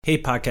Hey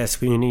podcast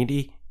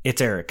community, it's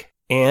Eric,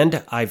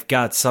 and I've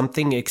got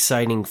something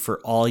exciting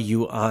for all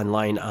you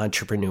online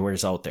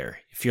entrepreneurs out there.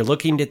 If you're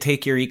looking to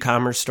take your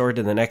e-commerce store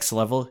to the next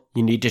level,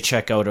 you need to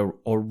check out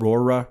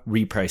Aurora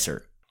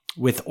Repricer.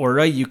 With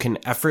Aura, you can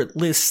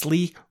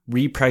effortlessly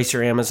reprice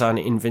your Amazon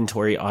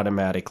inventory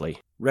automatically.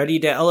 Ready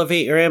to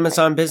elevate your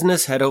Amazon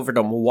business? Head over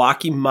to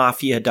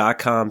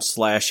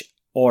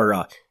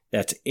MilwaukeeMafia.com/Aura.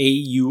 That's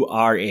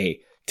AURA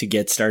to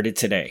get started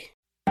today.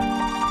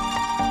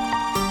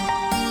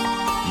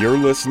 You're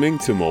listening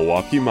to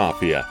Milwaukee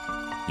Mafia,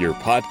 your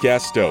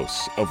podcast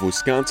dose of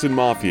Wisconsin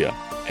Mafia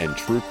and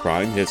true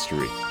crime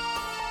history.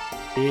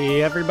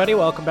 Hey everybody,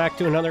 welcome back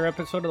to another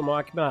episode of the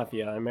Milwaukee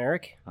Mafia. I'm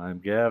Eric. I'm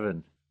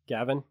Gavin.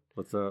 Gavin,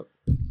 What's up?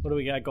 what do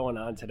we got going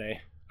on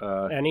today?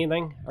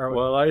 Anything?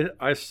 Well,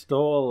 I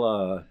stole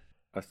a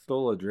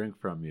drink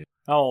from you,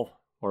 Oh,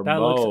 or that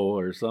Mo, looks-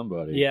 or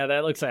somebody. yeah,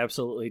 that looks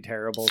absolutely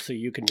terrible. So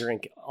you can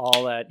drink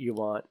all that you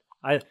want.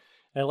 I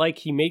like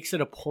he makes it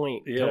a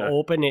point to Yeah.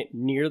 open it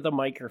near the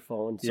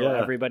microphone so Yeah.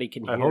 everybody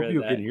can hear I hope you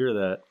that. can hear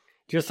that.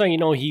 Just so you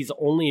know, he's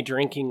only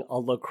drinking a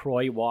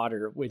LaCroix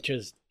water, which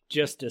is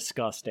just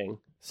disgusting.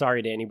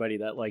 Sorry to anybody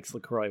that likes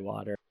LaCroix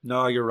water.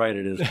 No, you're right.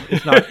 It is.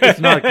 It's not. It's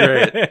not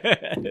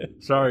great.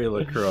 Sorry,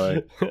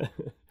 LaCroix.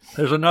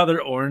 There's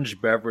another orange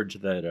beverage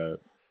that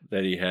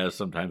he has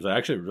sometimes. I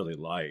actually really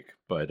like,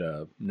 but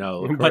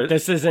no. LaCroix, But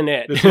this isn't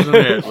it. This isn't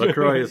it.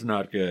 LaCroix is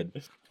not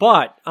good.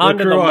 But on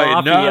to the LaCroix,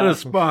 Mafia. not a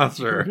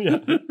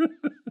sponsor.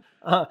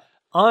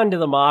 On to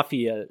the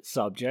Mafia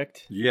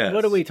subject. Yes.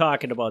 What are we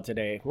talking about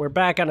today? We're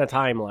back on a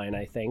timeline,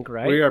 I think,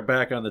 right? We are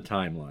back on the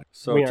timeline.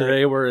 So We are.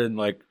 today we're in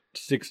like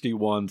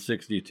 61,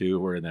 62.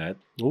 We're in that.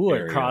 Ooh, we're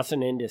area.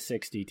 crossing into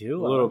 62.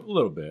 A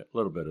little bit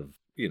of,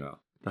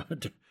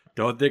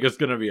 don't think it's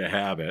going to be a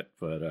habit,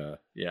 but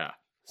yeah.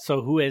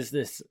 So who is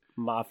this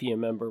Mafia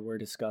member we're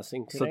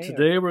discussing today? So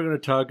today we're going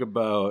to talk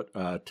about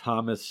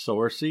Thomas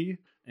Sorsey,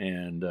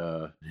 and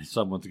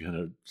someone's going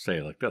to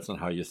say, like, that's not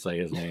how you say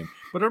his name,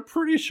 but I'm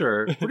pretty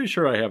sure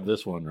I have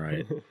this one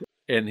right.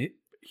 And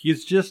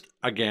he's just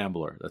a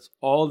gambler. That's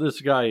all this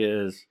guy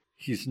is.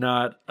 He's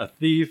not a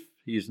thief.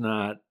 He's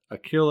not a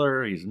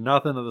killer. He's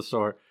nothing of the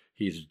sort.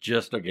 He's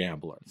just a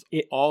gambler. That's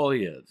all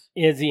he is.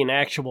 Is he an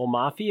actual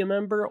Mafia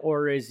member,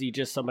 or is he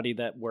just somebody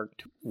that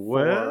worked for...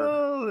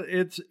 Well,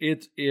 it's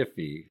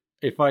iffy.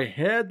 If I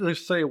had to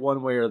say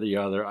one way or the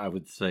other, I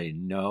would say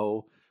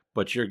no.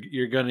 But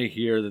you're gonna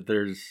hear that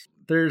there's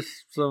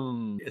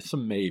some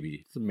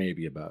maybe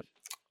about it.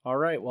 All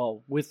right,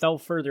 well,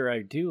 without further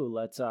ado,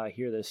 let's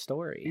hear this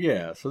story.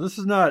 Yeah. So this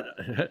is not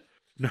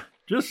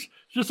just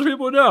so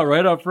people know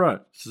right up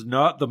front. This is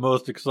not the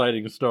most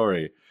exciting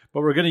story.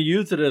 But we're going to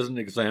use it as an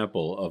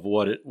example of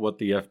what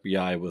the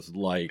FBI was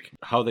like,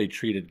 how they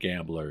treated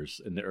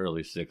gamblers in the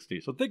early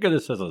 60s. So think of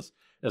this as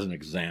an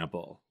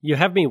example. You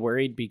have me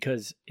worried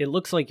because it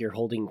looks like you're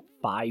holding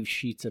 5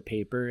 sheets of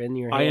paper in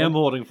your hand. I am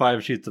holding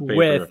 5 sheets of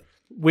paper.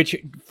 Which,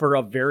 for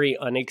a very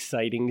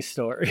unexciting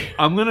story.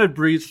 I'm going to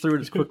breeze through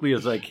it as quickly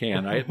as I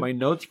can. My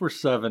notes were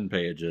 7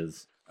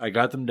 pages. I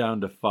got them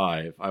down to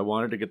 5. I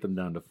wanted to get them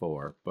down to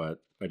 4,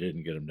 but I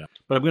didn't get them down.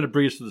 But I'm going to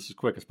breeze through this as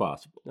quick as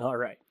possible. All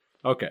right.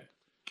 Okay.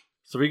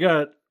 So we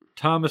got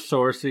Thomas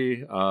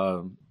Sorsey,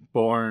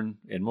 born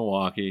in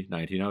Milwaukee,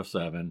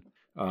 1907.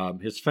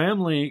 His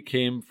family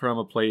came from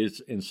a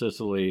place in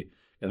Sicily,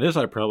 and this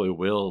I probably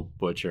will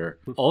butcher,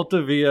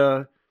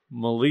 Altavia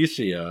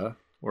Milicia,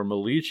 or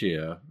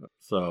Milicia.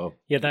 So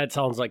Yeah, that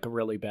sounds like a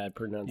really bad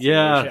pronunciation.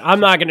 Yeah.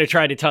 I'm not going to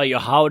try to tell you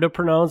how to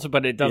pronounce it,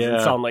 but it doesn't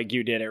Yeah. sound like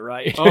you did it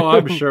right. oh,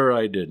 I'm sure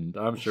I didn't.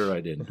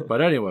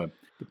 But anyway,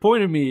 the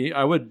point of me,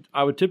 I would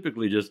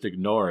typically just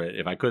ignore it.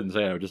 If I couldn't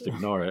say it, I would just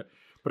ignore it.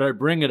 But I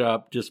bring it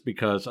up just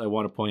because I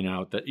want to point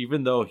out that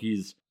even though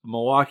he's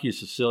Milwaukee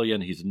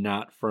Sicilian, he's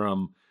not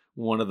from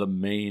one of the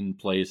main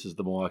places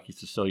the Milwaukee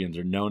Sicilians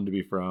are known to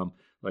be from,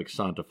 like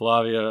Santa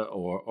Flavia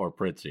or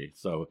Prizzi.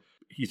 So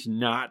he's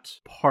not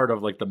part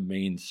of like the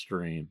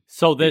mainstream.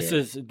 So this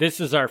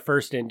Yeah. is our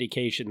first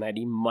indication that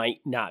he might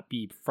not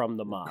be from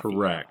the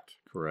Mafia.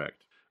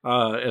 Correct.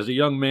 As a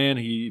young man,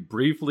 he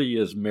briefly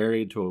is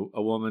married to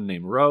a woman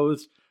named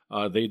Rose.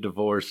 They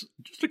divorce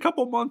just a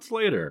couple months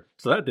later,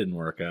 so that didn't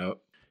work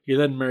out. He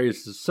then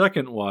marries his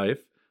second wife.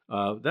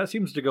 That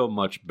seems to go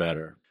much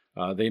better.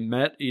 They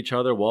met each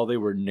other while they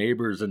were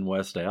neighbors in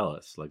West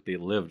Allis. Like, they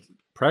lived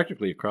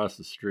practically across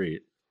the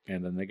street,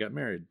 and then they got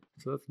married.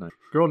 So that's nice.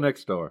 Girl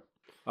next door.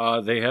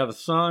 They have a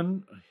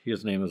son.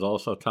 His name is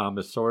also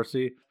Thomas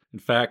Sorsey. In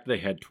fact, they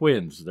had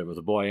twins. There was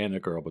a boy and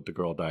a girl, but the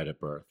girl died at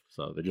birth.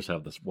 So they just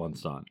have this one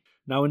son.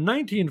 Now, in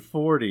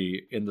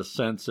 1940, in the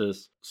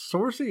census,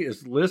 Sorsey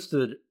is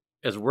listed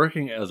as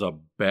working as a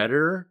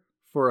bettor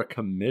for a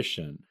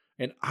commission.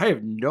 And I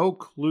have no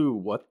clue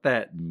what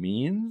that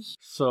means.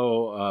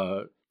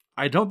 So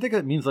I don't think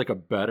it means like a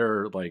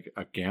bettor, like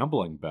a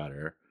gambling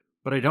bettor.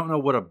 But I don't know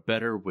what a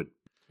bettor would.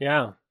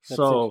 Yeah.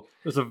 So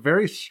there's a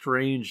very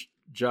strange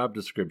job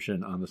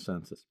description on the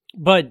census.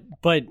 But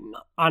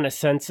on a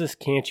census,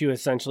 can't you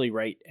essentially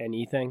write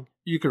anything?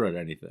 You can write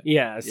anything.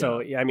 Yeah.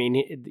 So I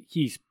mean,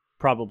 he's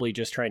probably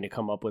just trying to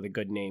come up with a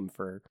good name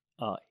for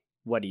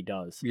what he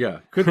does. Yeah,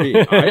 could be.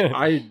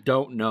 I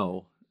don't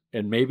know.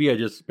 And maybe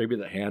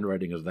the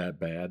handwriting is that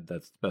bad.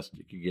 That's the best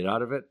you can get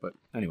out of it. But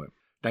anyway,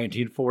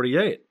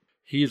 1948.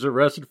 He's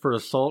arrested for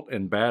assault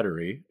and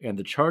battery, and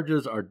the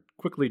charges are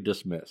quickly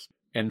dismissed.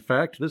 In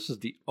fact, this is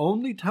the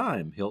only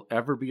time he'll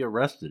ever be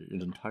arrested in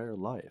his entire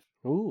life.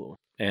 Ooh.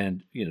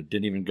 And,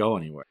 didn't even go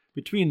anywhere.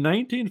 Between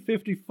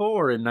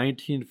 1954 and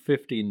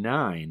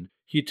 1959,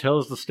 he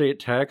tells the state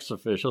tax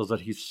officials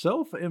that he's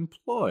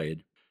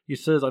self-employed. He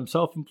says, I'm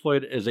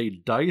self-employed as a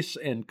dice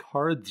and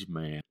cards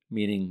man,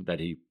 meaning that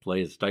he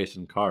plays dice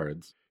and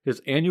cards.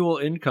 His annual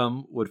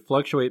income would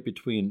fluctuate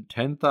between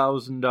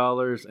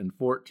 $10,000 and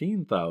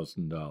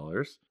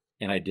 $14,000.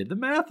 And I did the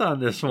math on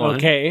this one.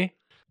 Okay.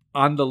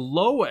 On the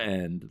low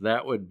end,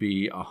 that would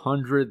be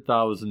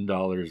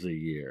 $100,000 a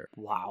year.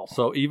 Wow.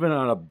 So even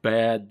on a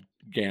bad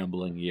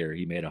gambling year,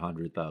 he made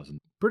 $100,000.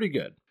 Pretty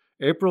good.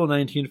 April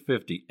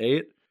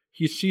 1958,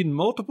 he's seen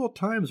multiple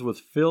times with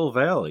Phil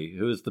Valley,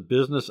 who is the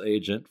business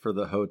agent for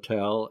the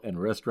Hotel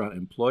and Restaurant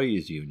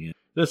Employees Union.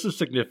 This is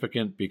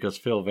significant because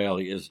Phil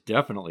Valley is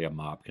definitely a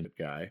mob kind of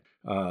guy.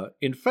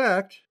 In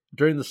fact,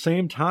 during the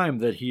same time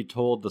that he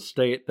told the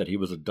state that he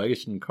was a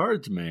dice and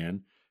cards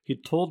man, he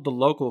told the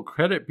local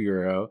credit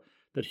bureau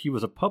that he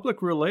was a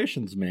public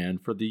relations man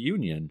for the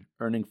union,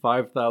 earning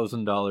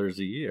 $5,000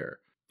 a year.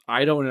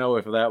 I don't know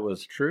if that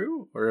was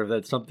true or if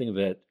that's something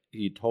that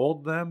he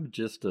told them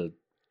just to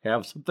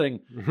have something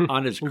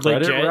on his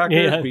credit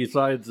record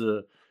besides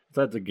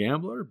a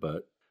gambler,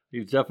 but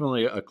he's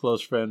definitely a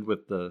close friend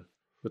with the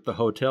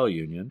hotel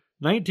union.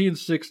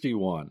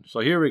 1961.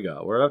 So here we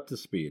go. We're up to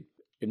speed.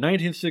 In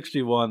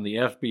 1961, the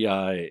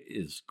FBI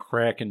is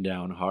cracking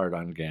down hard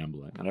on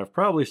gambling. And I've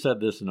probably said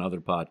this in other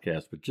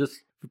podcasts, but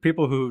just for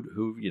people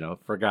who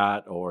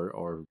forgot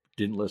or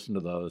didn't listen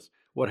to those,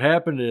 what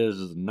happened is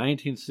in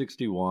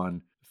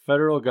 1961, the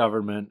federal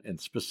government,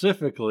 and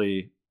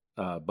specifically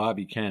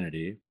Bobby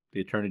Kennedy,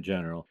 the Attorney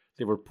General,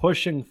 they were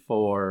pushing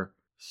for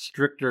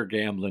stricter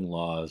gambling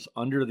laws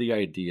under the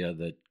idea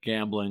that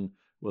gambling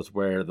was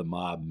where the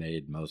mob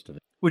made most of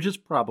it, which is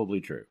probably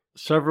true.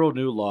 Several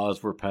new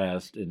laws were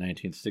passed in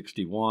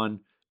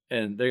 1961,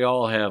 and they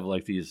all have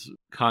like these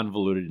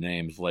convoluted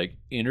names like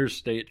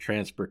interstate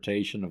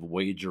transportation of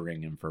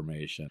wagering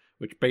information,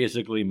 which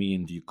basically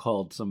means you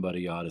called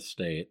somebody out of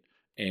state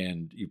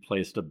and you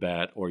placed a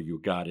bet or you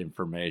got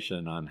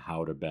information on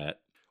how to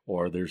bet.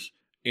 Or there's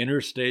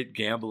interstate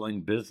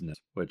gambling business,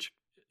 which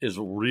is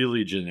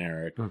really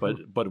generic,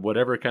 but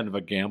whatever kind of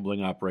a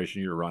gambling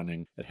operation you're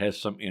running, it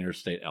has some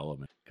interstate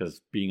element,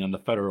 because being on the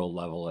federal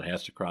level, it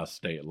has to cross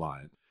state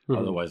lines.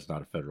 Otherwise, it's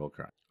not a federal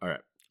crime. All right.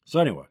 So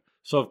anyway,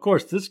 of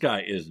course, this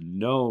guy is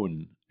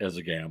known as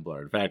a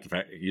gambler. In fact,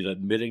 he's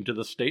admitting to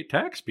the state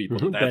tax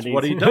people that's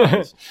what he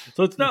does.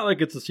 So it's not like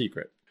it's a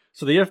secret.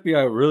 So the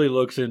FBI really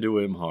looks into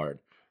him hard.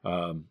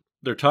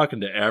 They're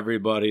talking to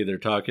everybody. They're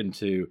talking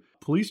to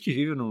police chief,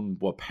 even in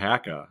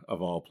Wapaka,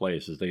 of all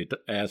places. They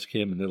ask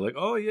him, and they're like,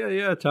 oh,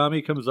 yeah,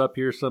 Tommy comes up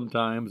here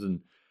sometimes,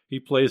 and he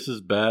places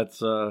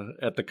bets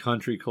at the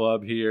country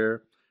club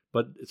here.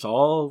 But it's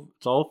all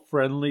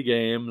friendly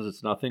games.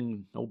 It's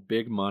nothing, no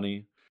big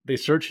money. They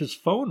search his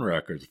phone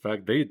records. In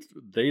fact,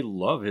 they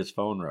love his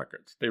phone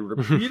records. They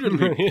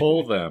repeatedly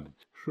pull them,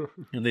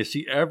 and they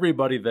see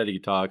everybody that he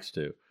talks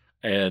to.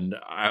 And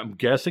I'm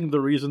guessing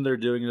the reason they're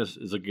doing this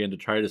is, again, to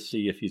try to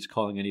see if he's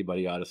calling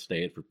anybody out of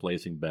state for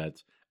placing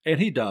bets. And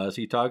he does.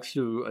 He talks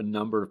to a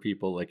number of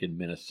people, like in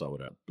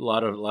Minnesota. A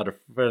lot of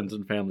friends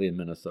and family in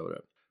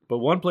Minnesota. But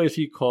one place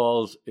he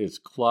calls is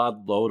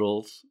Claude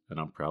Lodell's, and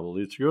I'm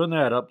probably screwing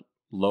that up,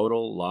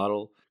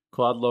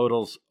 Claude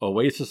Lodell's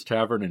Oasis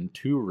Tavern in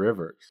Two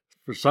Rivers.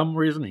 For some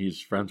reason,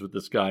 he's friends with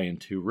this guy in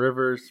Two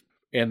Rivers,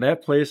 and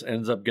that place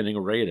ends up getting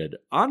raided,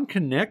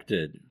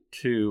 unconnected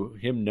to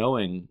him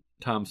knowing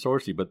Tom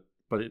Sorcy, but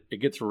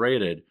it gets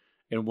raided.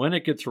 And when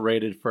it gets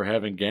raided for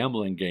having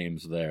gambling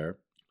games there,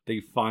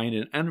 they find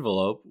an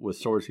envelope with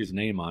Sorcy's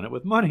name on it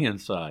with money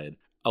inside,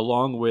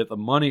 along with a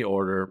money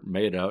order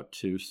made out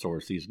to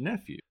Sorcy's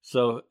nephew.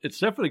 So it's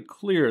definitely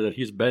clear that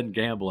he's been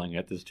gambling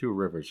at this Two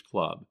Rivers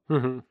club.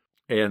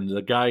 And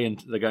the guy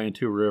in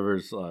Two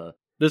Rivers,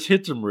 this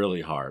hits him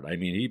really hard. I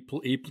mean,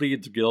 he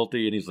pleads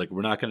guilty, and he's like,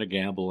 we're not going to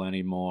gamble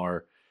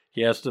anymore.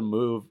 He has to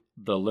move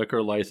the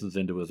liquor license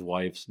into his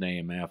wife's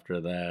name after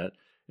that.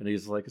 And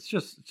he's like, it's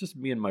just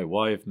me and my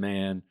wife,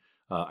 man.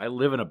 I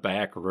live in a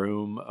back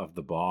room of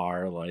the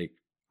bar. Like,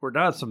 we're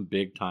not some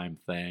big time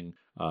thing.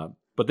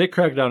 But they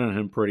crack down on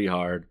him pretty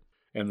hard,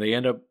 and they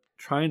end up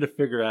trying to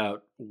figure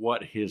out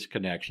what his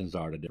connections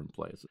are to different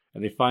places.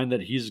 And they find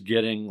that he's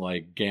getting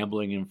like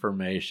gambling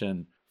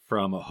information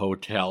from a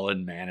hotel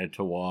in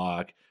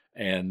Manitowoc.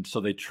 And so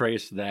they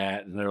trace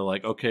that, and they're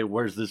like, okay,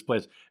 where's this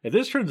place? And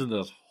this turns into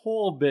this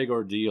whole big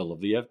ordeal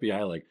of the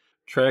FBI like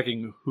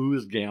tracking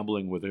who's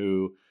gambling with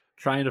who,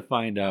 trying to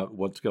find out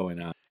what's going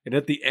on. And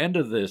at the end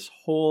of this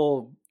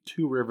whole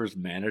Two Rivers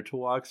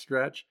Manitowoc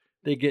stretch,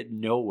 they get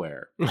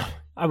nowhere.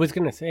 I was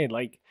going to say,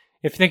 like,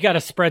 if they got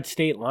to spread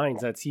state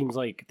lines, that seems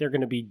like they're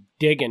going to be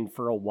digging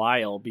for a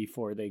while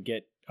before they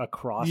get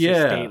across the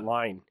state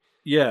line.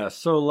 Yeah,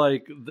 so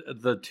like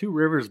the Two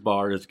Rivers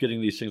bar is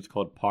getting these things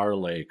called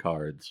parlay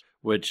cards,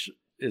 which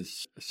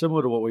is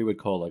similar to what we would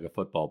call like a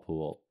football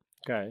pool.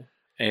 Okay.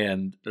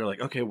 And they're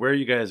like, okay, where are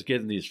you guys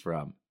getting these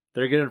from?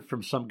 They're getting it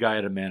from some guy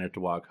at a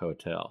Manitowoc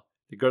hotel.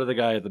 They go to the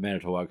guy at the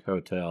Manitowoc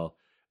hotel.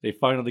 They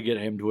finally get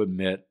him to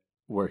admit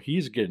where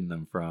he's getting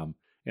them from.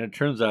 And it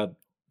turns out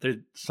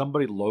that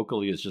somebody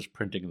locally is just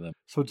printing them.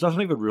 So it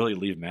doesn't even really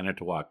leave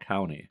Manitowoc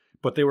County.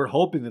 But they were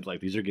hoping that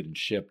like these are getting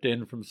shipped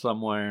in from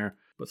somewhere.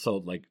 But so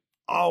like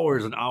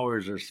hours and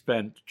hours are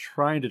spent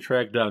trying to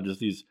track down just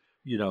these,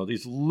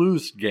 these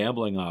loose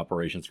gambling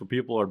operations where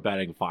people are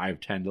betting $5,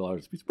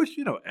 $10 a piece, which,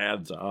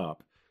 adds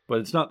up. But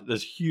it's not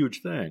this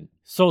huge thing.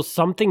 So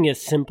something as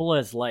simple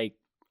as like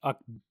a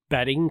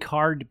betting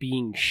card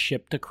being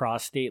shipped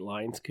across state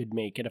lines could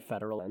make it a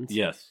federal offense?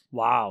 Yes.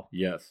 Wow.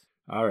 Yes.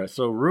 All right.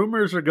 So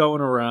rumors are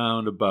going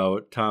around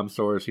about Tom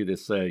Sorsey. They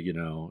say,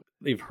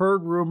 they've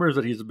heard rumors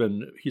that he's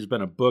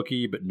been a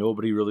bookie, but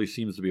nobody really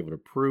seems to be able to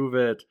prove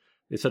it.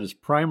 They said his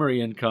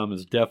primary income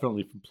is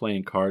definitely from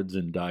playing cards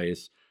and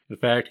dice. In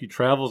fact, he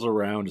travels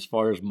around as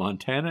far as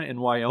Montana and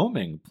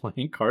Wyoming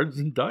playing cards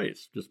and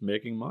dice, just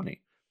making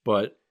money.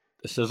 But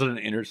this isn't an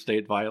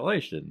interstate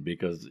violation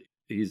because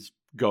he's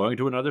going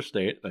to another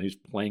state and he's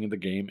playing the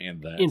game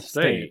in that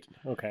state.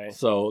 Okay.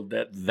 So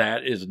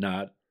that is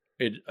not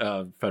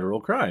a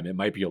federal crime. It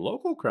might be a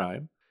local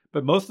crime,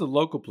 but most of the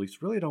local police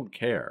really don't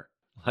care.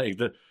 Like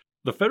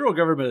the federal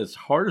government, as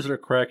hard as they're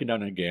cracking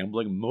down on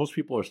gambling, most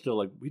people are still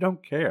like, we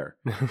don't care.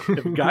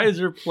 If guys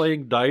are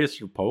playing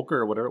dice or poker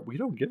or whatever, we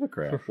don't give a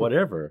crap.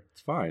 Whatever.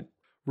 It's fine.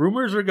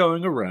 Rumors are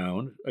going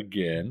around,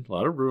 again, a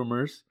lot of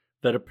rumors,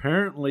 that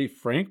apparently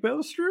Frank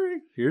Balestrieri,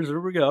 here's where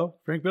we go,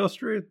 Frank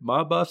Balestrieri,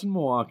 mob boss in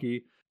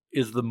Milwaukee,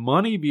 is the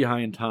money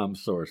behind Tom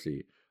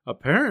Sorsey.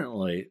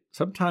 Apparently,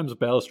 sometimes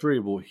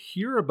Balestrieri will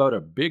hear about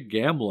a big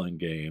gambling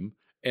game,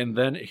 and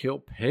then he'll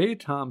pay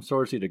Tom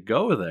Sorsey to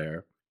go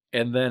there,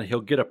 and then he'll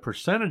get a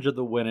percentage of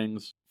the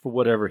winnings for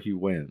whatever he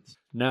wins.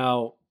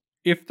 Now,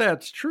 if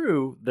that's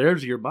true,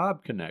 there's your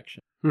mob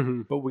connection.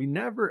 Mm-hmm. But we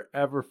never,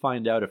 ever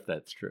find out if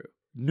that's true.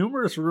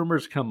 Numerous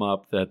rumors come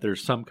up that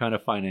there's some kind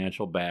of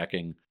financial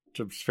backing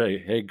to say,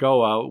 hey,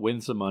 go out,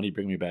 win some money,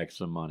 bring me back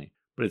some money.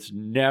 But it's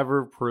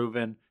never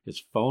proven.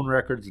 His phone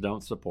records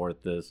don't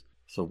support this.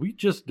 So we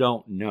just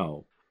don't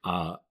know.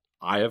 I,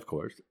 of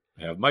course,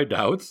 have my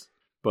doubts,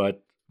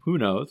 but who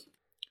knows?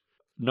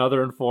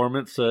 Another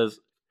informant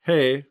says,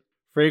 hey,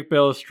 Frank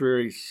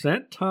Balestrieri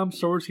sent Tom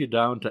Sorsey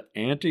down to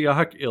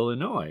Antioch,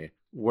 Illinois,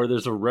 where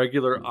there's a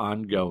regular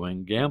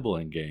ongoing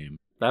gambling game.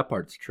 That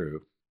part's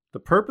true. The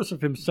purpose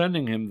of him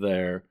sending him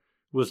there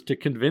was to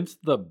convince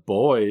the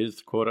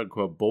boys,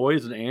 quote-unquote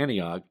boys in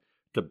Antioch,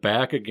 to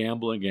back a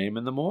gambling game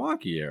in the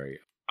Milwaukee area.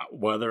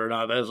 Whether or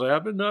not that's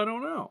happened, I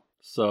don't know.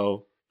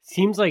 So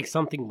seems like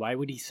something. Why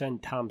would he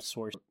send Tom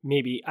Sorsey?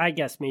 Maybe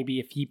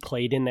if he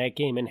played in that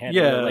game and had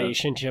a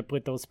relationship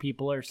with those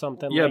people or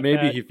something. Yeah, like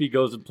maybe that. if he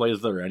goes and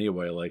plays there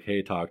anyway, like,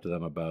 hey, talk to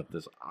them about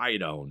this. I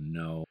don't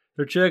know.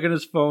 They're checking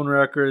his phone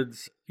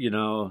records,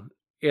 and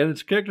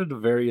it's connected to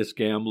various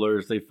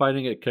gamblers. They're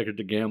finding it connected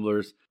to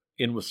gamblers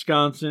in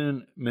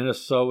Wisconsin,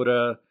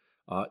 Minnesota,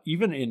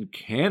 even in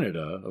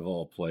Canada, of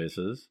all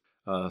places.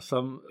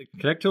 Some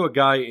connect to a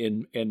guy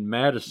in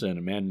Madison,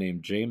 a man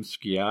named James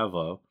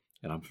Schiavo.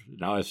 And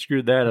now I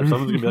screwed that up.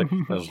 Someone's going to be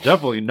like, that's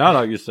definitely not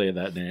how you say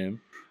that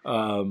name.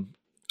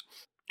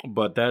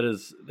 But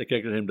they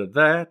connected him to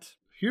that.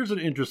 Here's an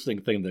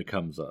interesting thing that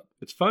comes up.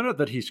 It's found out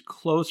that he's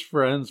close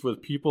friends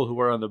with people who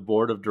are on the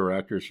board of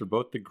directors for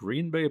both the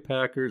Green Bay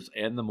Packers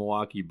and the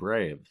Milwaukee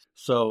Braves.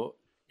 So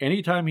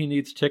anytime he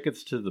needs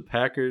tickets to the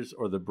Packers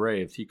or the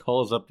Braves, he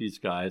calls up these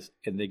guys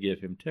and they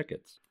give him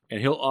tickets. And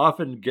he'll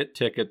often get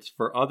tickets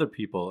for other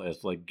people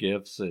as like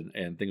gifts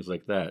and things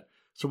like that.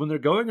 So when they're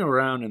going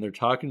around and they're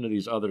talking to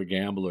these other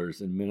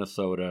gamblers in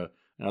Minnesota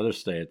and other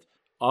states,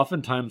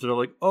 oftentimes they're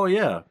like, oh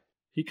yeah,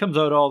 he comes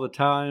out all the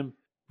time.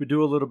 We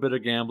do a little bit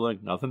of gambling,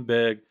 nothing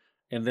big.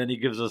 And then he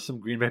gives us some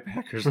Green Bay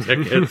Packers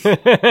tickets.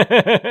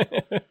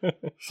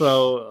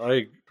 So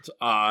it's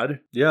odd.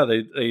 Yeah,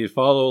 they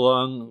follow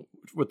along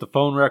with the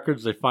phone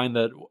records. They find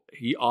that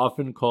he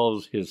often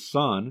calls his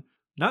son.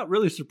 Not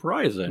really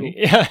surprising.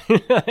 Yeah.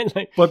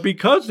 But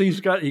because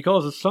he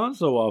calls his son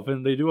so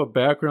often, they do a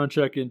background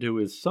check into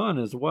his son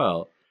as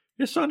well.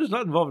 His son is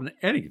not involved in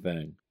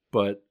anything,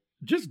 but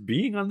just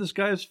being on this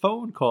guy's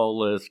phone call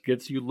list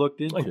gets you looked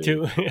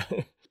into.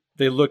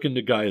 They look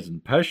into guys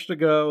in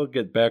Peshtigo,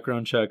 get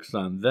background checks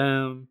on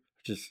them,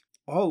 just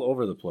all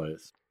over the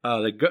place.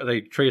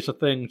 They trace a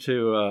thing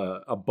to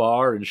a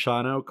bar in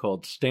Shawano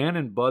called Stan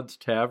and Bud's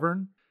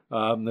Tavern.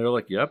 They're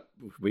like, yep,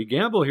 we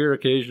gamble here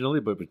occasionally,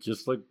 but it's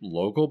just like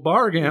local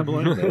bar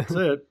gambling. That's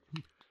it.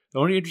 The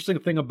only interesting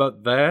thing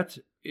about that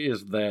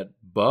is that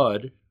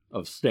Bud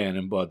of Stan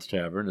and Bud's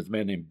Tavern is a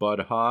man named Bud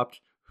Hopt,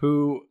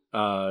 who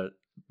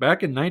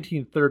back in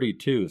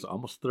 1932, so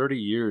almost 30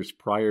 years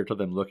prior to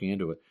them looking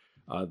into it,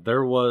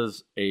 there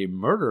was a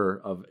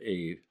murder of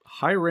a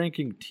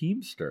high-ranking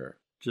teamster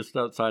just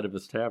outside of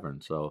his tavern.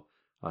 So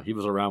he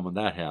was around when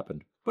that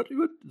happened. but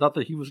not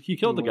that he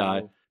killed the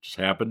guy. Just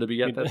happened to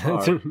be at that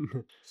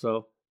bar.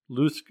 So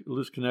loose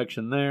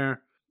connection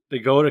there. They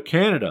go to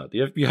Canada. The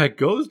FBI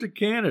goes to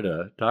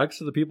Canada, talks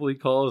to the people he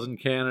calls in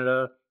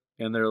Canada,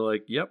 and they're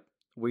like, "Yep,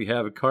 we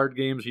have card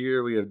games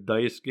here. We have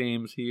dice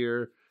games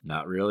here.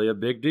 Not really a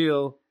big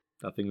deal.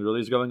 Nothing really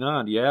is going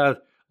on. Yeah,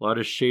 a lot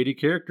of shady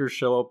characters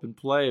show up and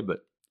play,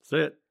 but that's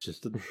it.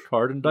 Just a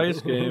card and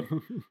dice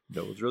game.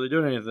 No one's really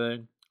doing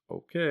anything.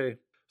 Okay."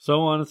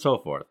 So on and so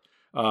forth.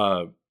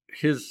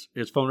 His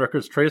phone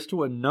records trace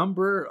to a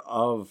number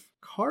of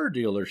car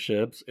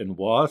dealerships in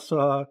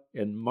Wausau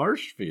and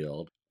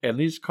Marshfield. And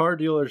these car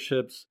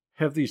dealerships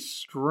have these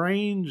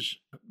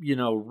strange,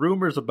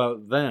 rumors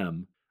about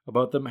them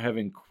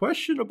having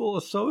questionable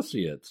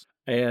associates.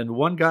 And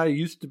one guy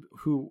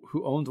who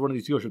owns one of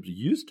these dealerships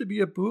used to be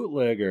a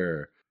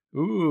bootlegger.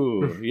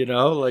 Ooh,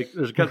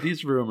 there's got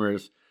these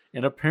rumors.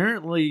 And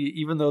apparently,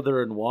 even though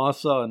they're in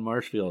Wausau and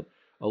Marshfield,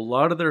 a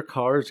lot of their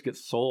cars get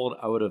sold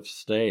out of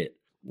state.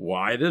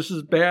 Why this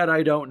is bad,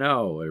 I don't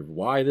know. Or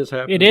why this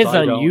happens,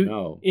 I don't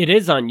know. It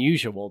is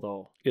unusual,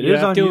 though. You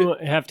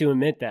have to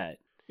admit that.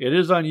 It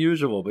is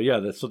unusual, but yeah,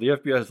 so the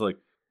FBI is like,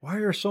 why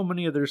are so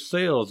many of their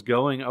sales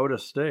going out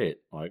of state?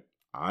 Like,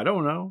 I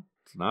don't know.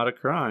 It's not a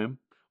crime.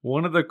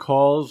 One of the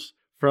calls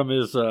from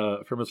his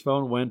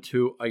phone went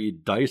to a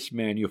dice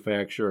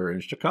manufacturer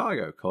in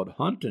Chicago called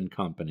Hunt &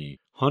 Company.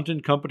 Hunt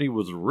 & Company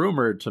was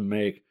rumored to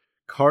make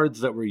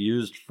cards that were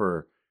used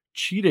for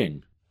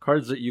cheating,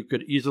 cards that you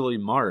could easily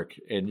mark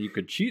and you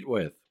could cheat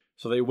with.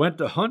 So they went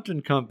to Hunt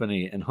 &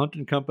 Company, and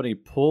Hunt & Company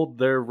pulled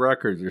their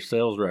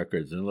sales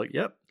records, and they're like,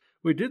 yep,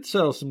 we did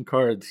sell some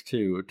cards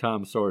to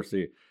Tom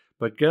Sorcy,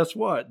 but guess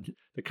what?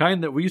 The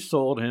kind that we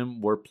sold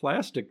him were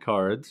plastic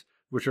cards,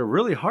 which are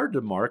really hard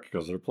to mark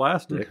because they're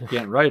plastic. You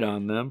can't write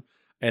on them.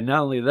 And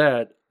not only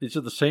that, these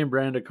are the same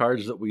brand of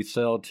cards that we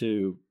sell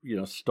to,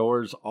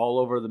 stores all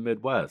over the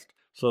Midwest.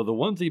 So the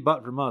ones he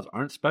bought from us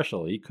aren't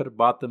special. He could have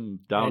bought them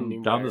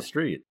down the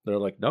street. They're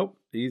like, nope,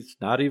 he's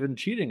not even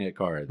cheating at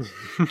cards.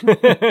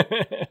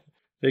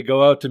 They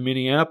go out to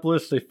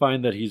Minneapolis. They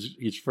find that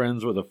he's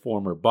friends with a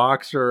former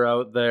boxer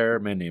out there, a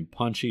man named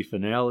Punchy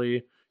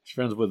Finelli. He's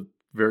friends with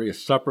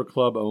various supper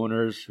club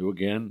owners who,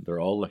 again, they're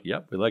all like,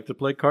 yep, we like to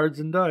play cards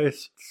and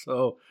dice.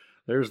 So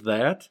there's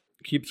that.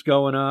 Keeps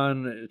going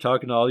on,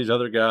 talking to all these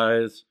other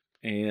guys.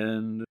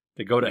 And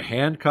they go to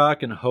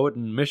Hancock and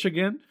Houghton,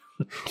 Michigan,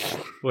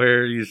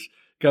 where he's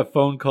got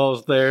phone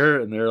calls there.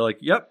 And they're like,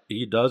 yep,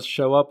 he does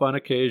show up on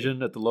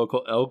occasion at the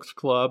local Elks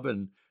Club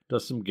and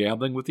does some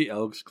gambling with the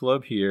Elks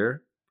Club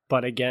here.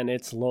 But again,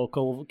 it's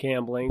local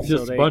gambling.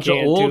 Just a bunch of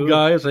old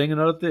guys hanging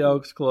out at the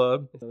Elks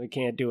Club. So they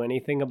can't do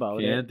anything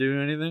about it. Can't do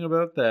anything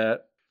about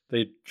that.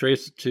 They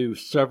trace it to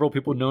several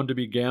people known to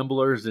be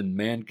gamblers in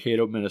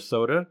Mankato,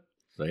 Minnesota.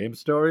 Same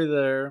story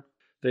there.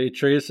 They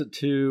trace it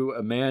to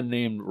a man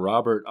named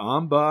Robert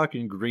Ombach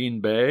in Green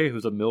Bay,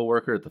 who's a mill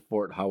worker at the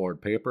Fort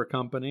Howard Paper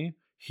Company.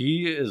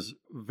 He is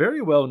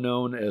very well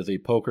known as a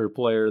poker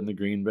player in the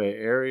Green Bay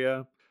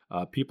area.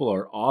 People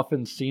are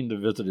often seen to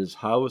visit his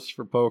house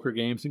for poker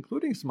games,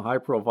 including some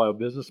high-profile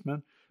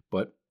businessmen.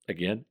 But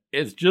again,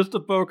 it's just a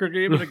poker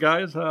game in a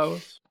guy's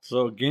house.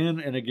 So again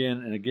and again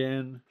and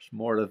again, there's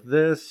more to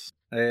this.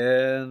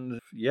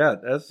 And yeah,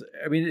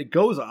 it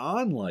goes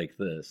on like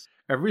this.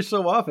 Every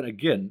so often,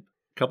 again,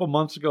 a couple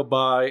months go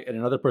by and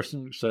another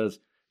person says,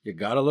 you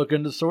got to look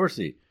into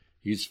Sorcy.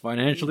 He's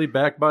financially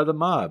backed by the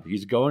mob.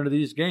 He's going to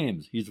these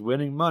games. He's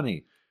winning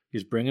money.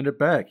 He's bringing it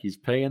back. He's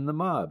paying the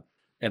mob.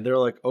 And they're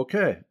like,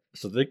 okay.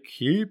 So they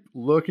keep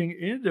looking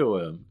into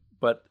him.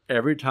 But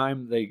every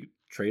time they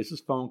trace his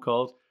phone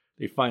calls,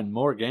 they find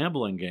more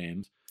gambling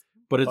games.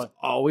 But it's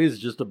always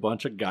just a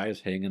bunch of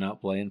guys hanging out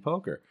playing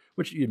poker,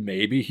 which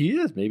maybe he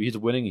is. Maybe he's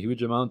winning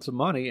huge amounts of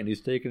money and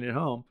he's taking it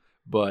home.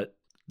 But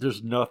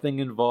there's nothing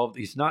involved.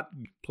 He's not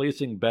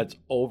placing bets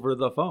over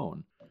the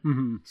phone.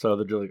 Mm-hmm. So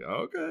they're just like,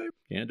 okay,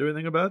 can't do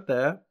anything about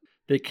that.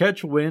 They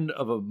catch wind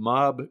of a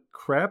mob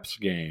craps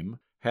game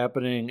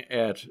happening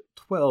at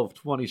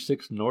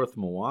 1226 North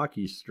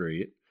Milwaukee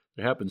Street.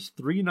 It happens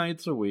 3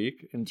 nights a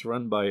week, and it's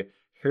run by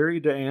Harry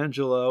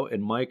D'Angelo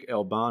and Mike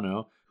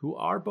Albano, who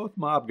are both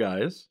mob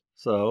guys.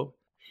 So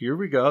here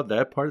we go.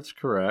 That part's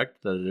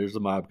correct, that there's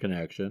a mob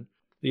connection.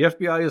 The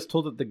FBI is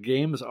told that the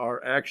games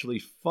are actually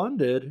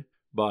funded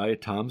by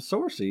Tom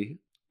Sorcy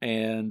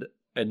and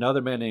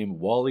another man named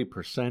Wally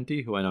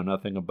Percenti, who I know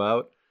nothing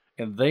about,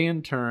 and they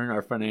in turn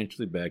are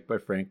financially backed by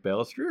Frank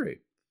Balistrieri.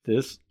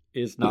 This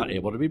is not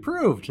able to be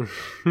proved.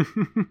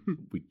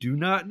 We do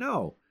not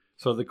know.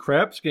 So the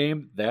craps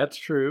game, that's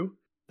true.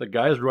 The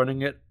guys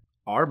running it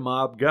are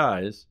mob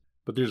guys,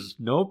 but there's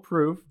no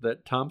proof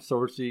that Tom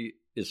Sorcy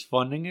is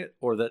funding it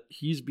or that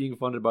he's being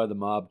funded by the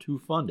mob to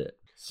fund it.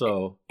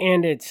 So,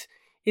 and it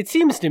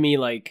seems to me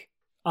like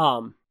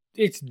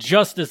it's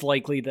just as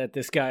likely that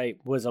this guy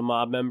was a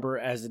mob member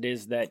as it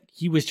is that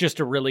he was just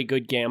a really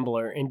good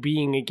gambler. And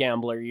being a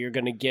gambler, you're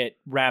going to get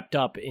wrapped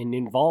up and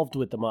involved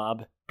with the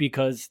mob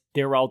because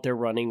they're out there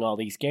running all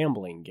these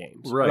gambling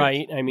games.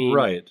 Right? I mean,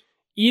 right.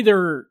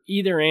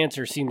 either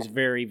answer seems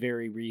very,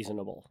 very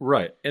reasonable.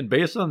 Right. And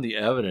based on the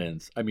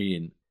evidence, I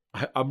mean,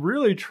 I'm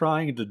really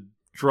trying to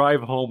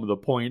drive home the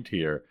point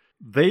here.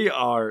 The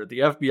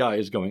FBI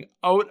is going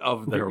out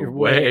of their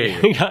way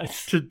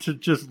Yes. to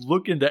just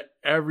look into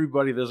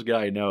everybody this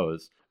guy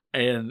knows.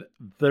 And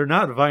they're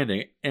not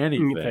finding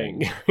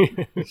anything.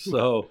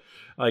 So,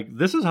 like,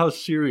 this is how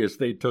serious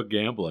they took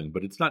gambling,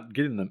 but it's not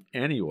getting them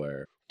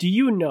anywhere. Do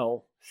you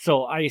know?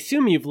 So I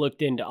assume you've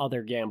looked into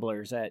other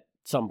gamblers at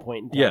some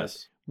point in time.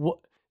 Yes.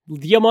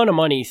 The amount of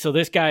money. So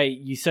this guy,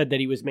 you said that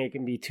he was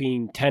making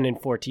between $10,000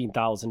 and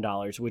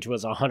 $14,000, which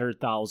was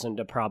 $100,000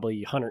 to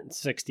probably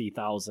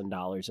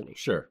 $160,000.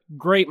 Sure.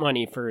 Great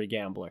money for a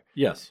gambler.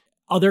 Yes.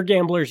 Other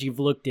gamblers you've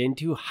looked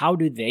into, how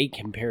do they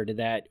compare to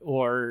that?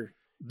 Or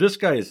This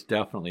guy is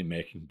definitely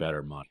making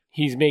better money.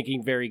 he's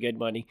making very good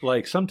money.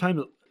 Like,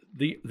 sometimes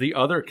the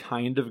other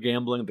kind of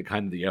gambling, the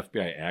kind that the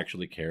FBI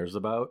actually cares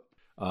about,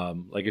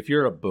 like if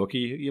you're a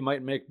bookie, you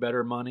might make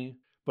better money.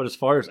 But as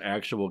far as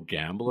actual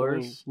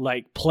gamblers,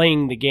 Like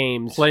playing the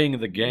games, playing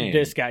the game,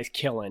 this guy's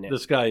killing it.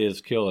 This guy is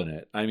killing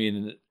it. I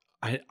mean,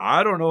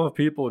 I don't know if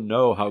people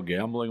know how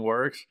gambling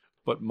works,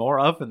 but more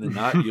often than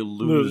not, you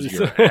lose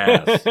your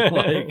ass.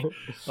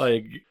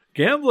 Like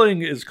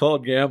gambling is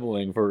called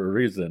gambling for a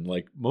reason.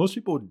 Like, most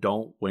people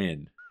don't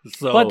win.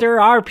 So, but there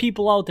are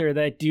people out there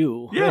that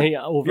do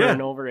over yeah.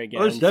 and over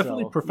again. There's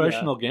definitely so,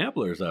 professional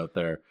gamblers out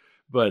there,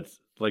 but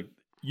like,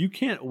 you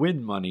can't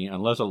win money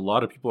unless a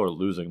lot of people are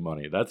losing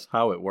money. That's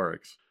how it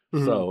works.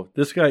 Mhm. So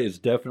this guy is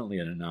definitely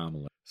an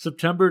anomaly.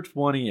 September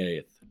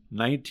 28th,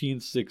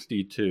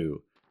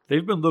 1962.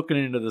 They've been looking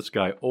into this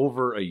guy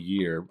over a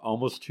year,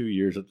 almost 2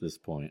 years at this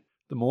point.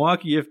 The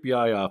Milwaukee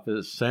FBI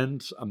office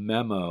sends a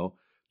memo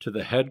to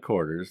the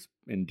headquarters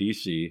in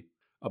D.C.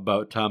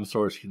 about Tom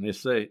Sorsky, and they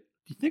say, do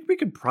you think we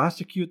can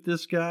prosecute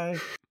this guy? Do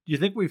you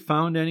think we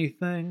found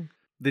anything?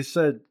 They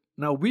said,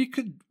 no, we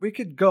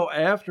could go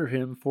after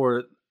him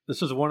for...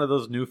 This is one of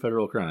those new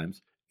federal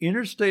crimes.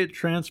 Interstate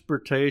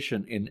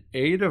transportation in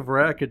aid of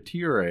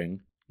racketeering,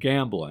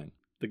 gambling.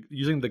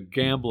 Using the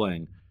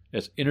gambling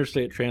as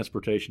interstate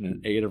transportation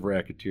in aid of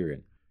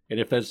racketeering. And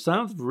if that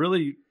sounds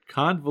really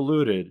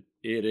convoluted,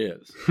 it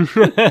is.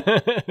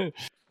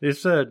 They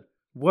said,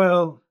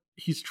 well,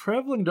 he's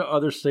traveling to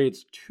other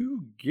states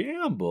to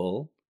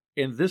gamble,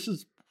 and this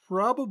is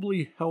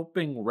probably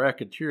helping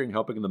racketeering,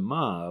 helping the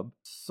mob.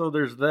 So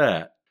there's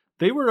that.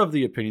 They were of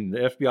the opinion,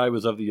 the FBI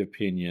was of the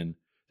opinion,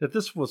 that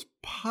this was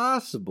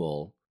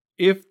possible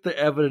if the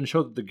evidence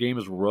showed that the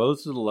games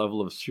rose to the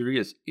level of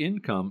serious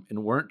income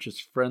and weren't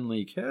just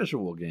friendly,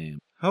 casual games.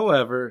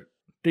 However,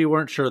 they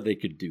weren't sure they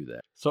could do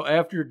that. So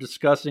after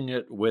discussing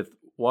it with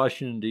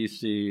Washington,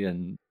 D.C.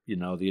 and,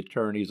 the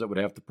attorneys that would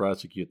have to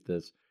prosecute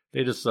this,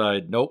 they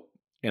decide, nope,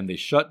 and they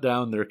shut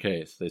down their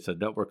case. They said,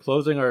 no, we're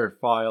closing our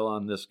file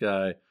on this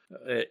guy.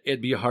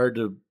 It'd be hard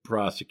to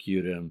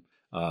prosecute him.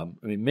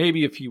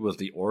 Maybe if he was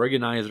the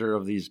organizer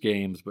of these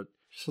games, but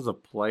just as a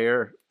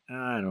player,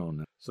 I don't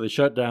know. So they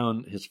shut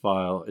down his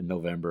file in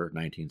November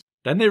 1960.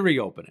 Then they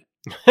reopen it.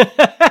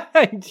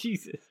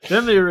 Jesus.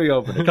 Then they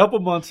reopen it. A couple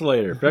months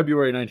later,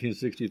 February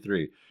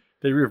 1963.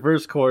 They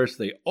reverse course.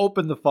 They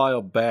open the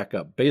file back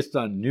up based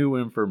on new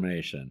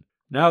information.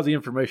 Now the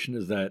information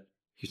is that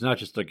he's not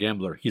just a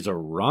gambler. He's a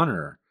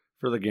runner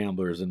for the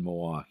gamblers in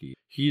Milwaukee.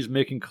 He's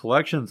making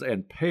collections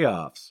and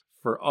payoffs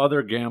for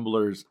other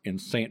gamblers in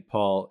St.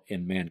 Paul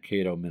and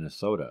Mankato,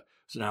 Minnesota.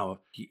 So now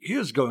he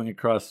is going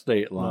across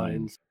state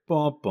lines.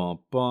 Bum, bum,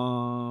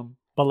 bum.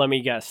 But let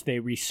me guess, they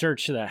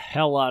research the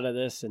hell out of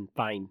this and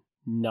find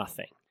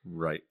nothing.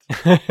 Right.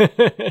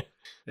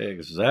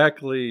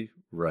 Exactly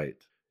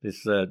right. They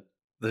said,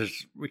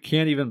 we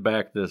can't even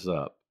back this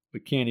up.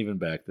 We can't even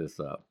back this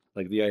up.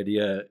 Like, the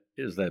idea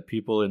is that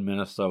people in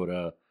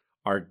Minnesota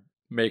are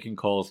making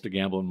calls to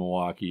gamble in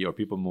Milwaukee, or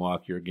people in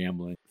Milwaukee are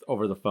gambling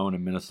over the phone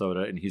in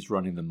Minnesota, and he's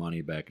running the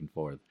money back and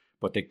forth.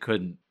 But they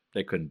couldn't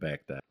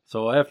back that.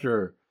 So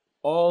after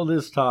all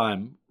this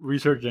time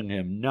researching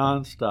him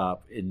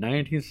nonstop in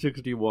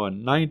 1961,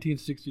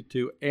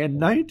 1962,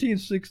 and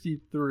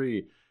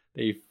 1963,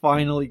 they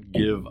finally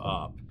give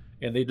up.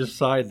 And they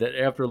decide that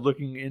after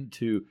looking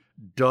into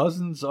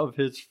dozens of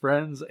his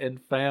friends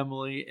and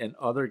family and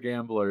other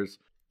gamblers,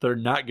 they're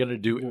not going to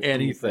do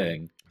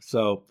anything.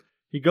 So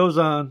he goes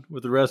on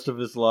with the rest of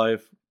his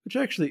life, which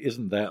actually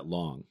isn't that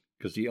long,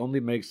 because he only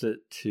makes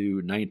it to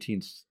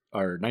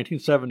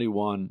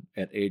 1971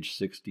 at age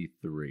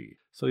 63.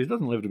 So he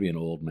doesn't live to be an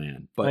old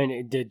man. But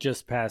it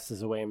just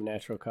passes away of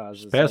natural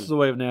causes. Passes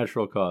away of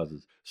natural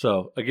causes.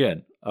 So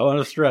again, I want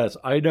to stress,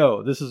 I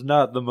know this is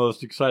not the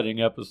most exciting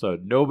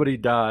episode. Nobody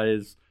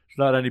dies. There's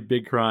not any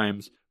big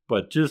crimes.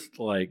 But just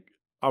like,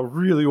 I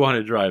really want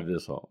to drive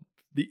this home.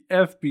 The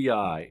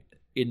FBI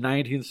in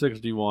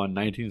 1961,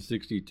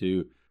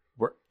 1962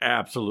 were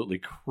absolutely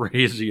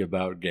crazy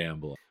about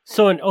gambling.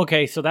 So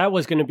that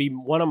was going to be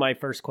one of my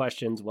first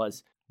questions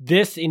was,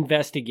 this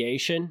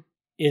investigation,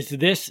 is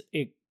this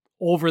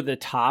over the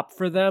top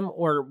for them?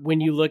 Or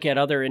when you look at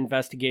other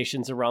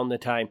investigations around the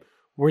time,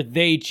 were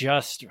they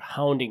just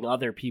hounding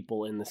other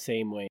people in the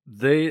same way?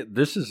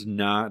 This is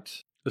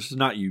not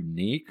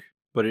unique,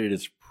 but it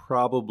is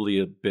probably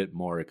a bit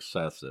more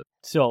excessive.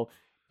 So,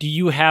 do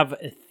you have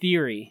a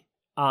theory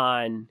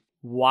on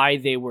why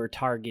they were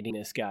targeting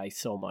this guy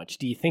so much?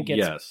 Do you think it's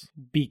Yes.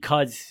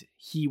 because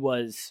he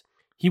was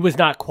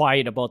not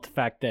quiet about the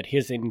fact that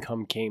his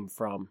income came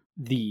from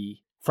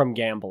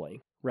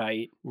gambling,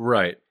 right?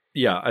 Right.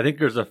 Yeah, I think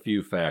there's a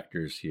few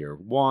factors here.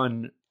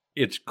 One,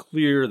 it's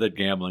clear that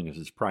gambling is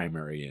his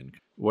primary income,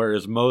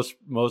 whereas most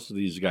of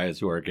these guys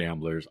who are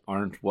gamblers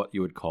aren't what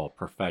you would call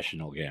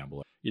professional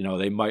gamblers. You know,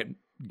 they might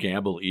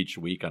gamble each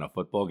week on a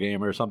football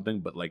game or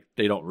something, but like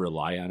they don't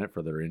rely on it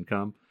for their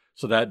income.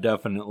 So that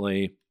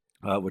definitely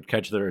would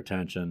catch their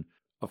attention.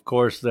 Of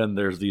course, then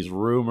there's these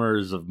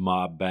rumors of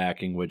mob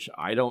backing, which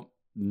I don't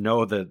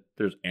know that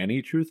there's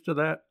any truth to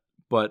that.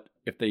 But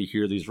if they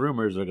hear these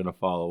rumors, they're going to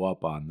follow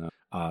up on them.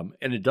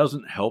 And it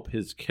doesn't help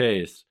his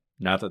case,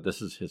 not that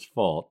this is his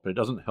fault, but it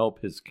doesn't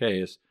help his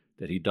case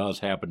that he does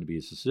happen to be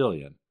a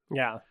Sicilian.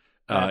 Yeah,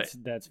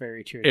 that's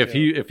very true. If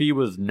he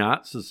was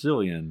not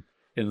Sicilian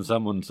and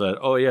someone said,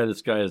 "Oh yeah,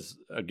 this guy's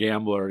a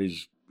gambler,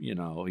 he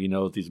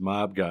knows these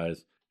mob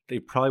guys," they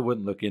probably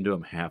wouldn't look into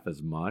him half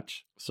as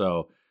much.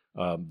 So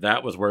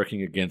that was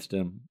working against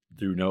him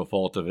through no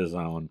fault of his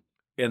own.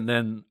 And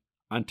then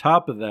on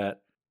top of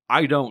that,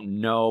 I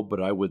don't know,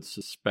 but I would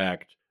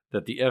suspect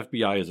that the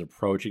FBI is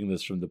approaching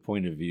this from the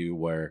point of view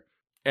where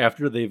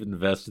after they've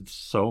invested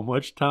so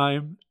much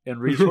time and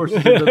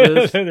resources into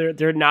this,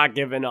 they're not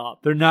giving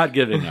up. They're not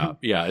giving up.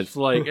 Yeah, it's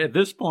like at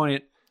this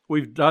point,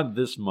 we've done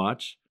this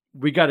much.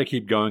 We got to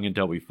keep going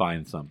until we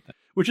find something,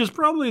 which is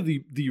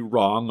probably the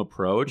wrong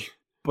approach.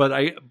 But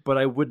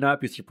I would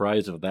not be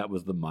surprised if that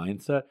was the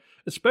mindset,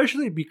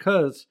 especially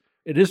because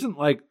it isn't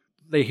like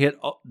they hit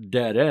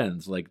dead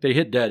ends. Like they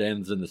hit dead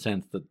ends in the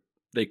sense that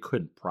they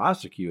couldn't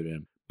prosecute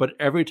him. But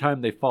every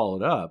time they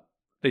followed up,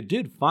 they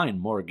did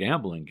find more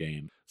gambling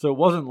games. So it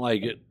wasn't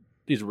like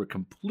these were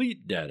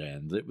complete dead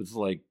ends. It was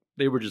like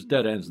they were just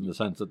dead ends in the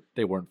sense that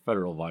they weren't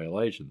federal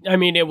violations. I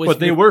mean, but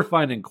they were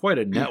finding quite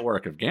a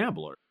network of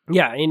gamblers.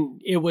 Yeah, and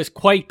it was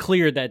quite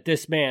clear that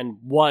this man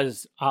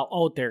was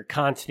out there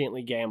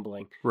constantly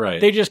gambling.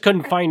 Right. They just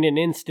couldn't find an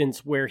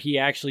instance where he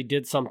actually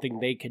did something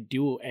they could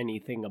do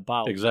anything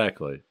about.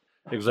 Exactly.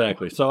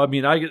 So, I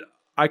mean,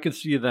 I could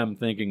see them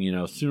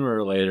thinking, sooner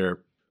or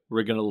later,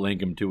 we're going to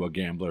link him to a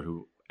gambler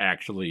who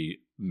actually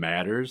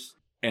matters.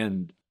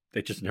 And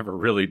they just never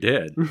really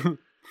did.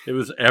 It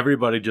was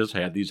everybody just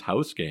had these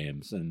house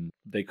games and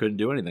they couldn't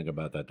do anything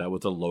about that. That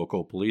was a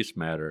local police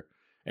matter.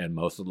 And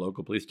most of the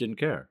local police didn't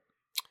care.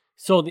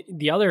 So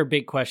the other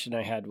big question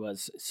I had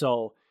was,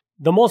 so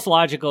the most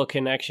logical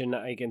connection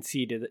I can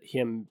see to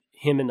him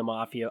and the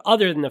mafia,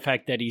 other than the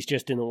fact that he's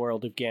just in the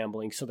world of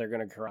gambling, so they're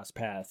going to cross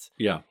paths,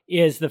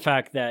 is the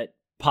fact that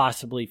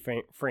possibly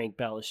Frank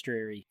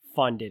Balistrieri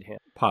funded him.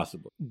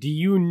 Possibly. Do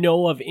you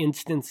know of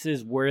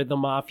instances where the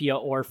mafia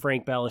or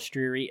Frank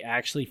Balistrieri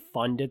actually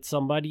funded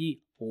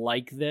somebody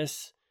like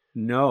this?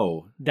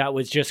 No. That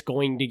was just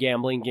going to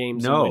gambling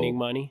games and winning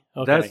money?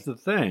 Okay. That's the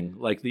thing.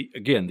 Like,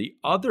 the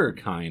other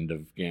kind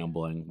of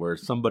gambling where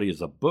somebody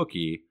is a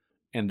bookie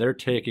and they're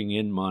taking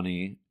in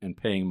money and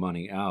paying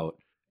money out.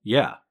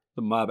 Yeah,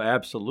 the mob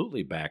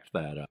absolutely backed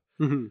that up.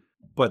 Mm-hmm.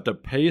 But to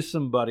pay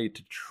somebody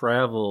to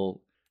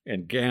travel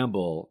and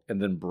gamble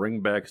and then bring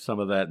back some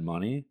of that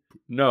money?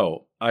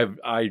 No,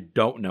 I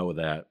don't know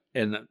that.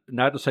 And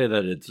not to say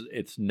that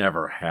it's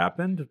never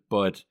happened,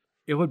 but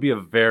it would be a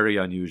very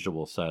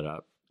unusual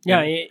setup.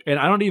 Yeah. And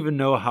I don't even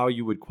know how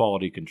you would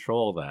quality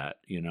control that,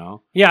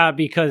 Yeah,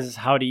 because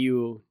how do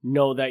you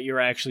know that you're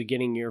actually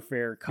getting your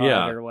fair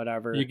cut or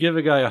whatever? You give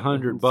a guy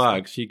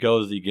 $100, he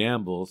goes, he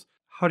gambles.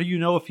 How do you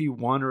know if he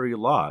won or he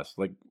lost?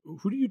 Like,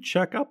 who do you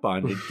check up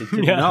on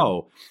to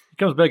know? He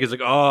comes back, he's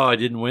like, oh, I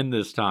didn't win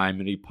this time,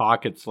 and he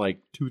pockets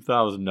like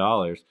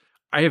 $2,000.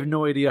 I have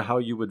no idea how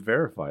you would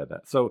verify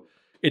that. So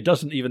it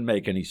doesn't even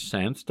make any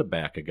sense to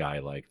back a guy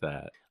like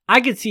that. I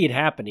could see it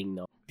happening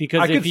though,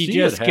 because if he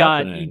just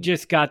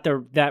got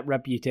that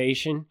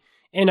reputation,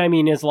 and I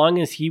mean, as long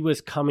as he was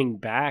coming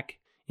back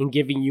and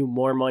giving you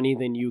more money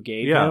than you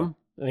gave him,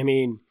 I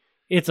mean,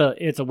 it's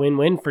a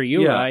win-win for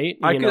you, right?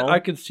 I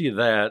could see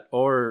that,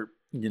 or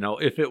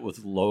if it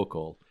was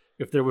local,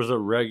 if there was a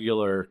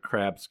regular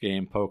craps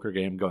game, poker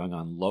game going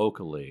on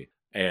locally,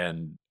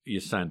 and you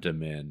sent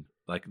him in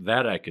like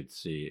that, I could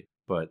see.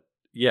 But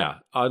yeah,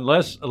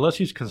 unless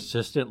he's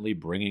consistently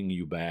bringing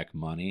you back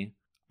money.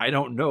 I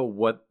don't know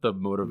what the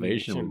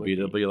motivation would be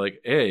to be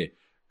like, hey,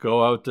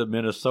 go out to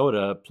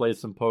Minnesota, play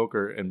some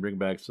poker, and bring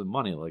back some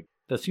money. Like,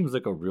 that seems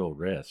like a real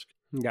risk.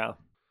 Yeah.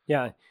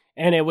 Yeah.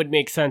 And it would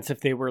make sense if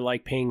they were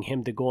like paying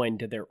him to go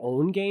into their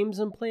own games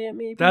and play it,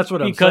 maybe. That's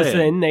what I'm saying. Because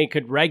then they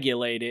could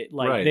regulate it.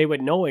 Like, they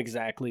would know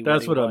exactly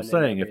That's what I'm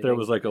saying. If there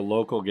was like a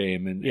local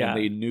game and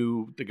they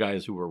knew the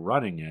guys who were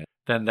running it,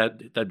 then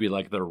that'd be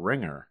like the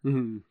ringer.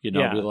 Mm-hmm.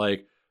 Be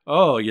like,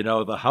 oh,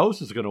 the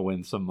house is going to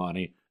win some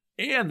money.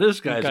 And this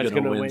guy's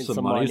going to win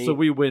some money, so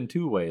we win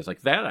two ways.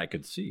 Like that, I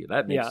could see.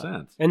 That makes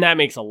sense. And that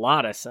makes a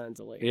lot of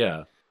sense.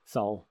 Yeah.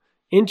 So,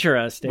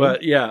 Interesting.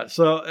 But yeah,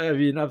 so I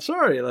mean, I'm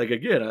sorry. Like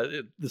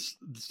again, this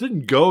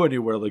didn't go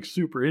anywhere like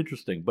super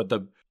interesting.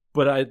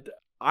 But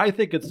I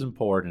think it's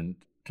important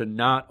to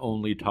not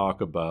only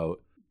talk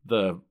about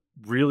the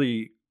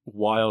really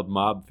wild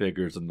mob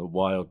figures and the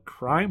wild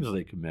crimes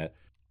they commit.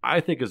 I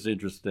think it's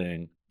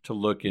interesting to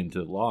look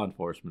into law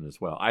enforcement as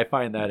well. I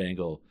find that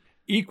angle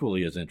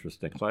equally as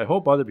interesting. So I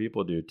hope other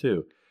people do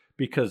too,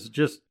 because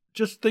just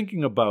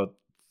thinking about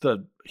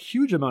the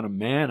huge amount of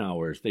man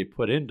hours they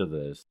put into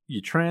this,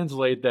 you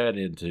translate that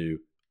into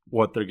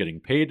what they're getting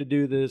paid to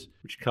do this,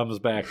 which comes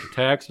back to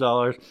tax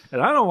dollars.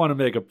 And I don't want to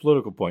make a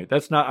political point.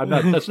 That's not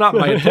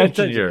my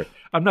intention here.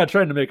 I'm not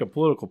trying to make a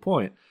political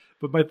point.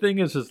 But my thing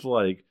is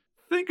like,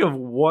 think of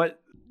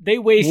what they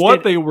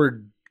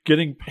were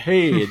getting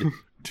paid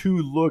to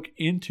look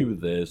into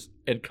this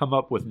and come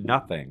up with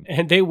nothing.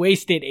 And they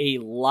wasted a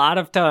lot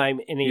of time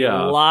and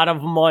a lot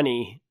of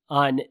money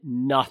on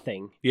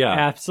nothing. Yeah.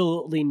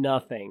 Absolutely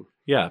nothing.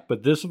 Yeah,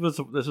 but this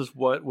is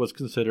what was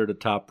considered a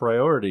top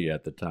priority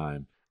at the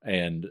time.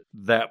 And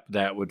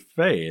that would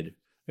fade.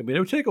 I mean, it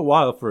would take a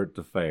while for it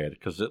to fade,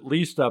 because at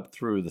least up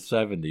through the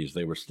 70s,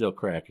 they were still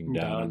cracking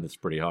down on this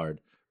pretty hard.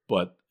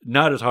 But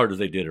not as hard as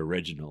they did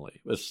originally.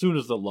 As soon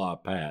as the law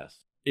passed,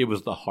 it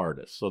was the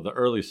hardest. So the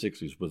early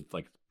 60s was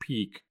like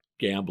peak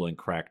gambling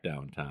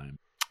crackdown time.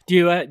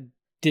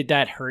 Did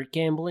that hurt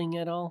gambling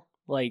at all?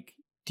 Like,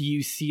 do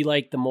you see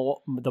like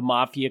the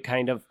mafia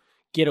kind of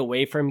get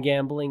away from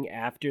gambling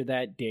after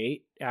that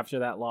date, after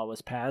that law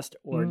was passed,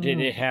 or did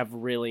it have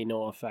really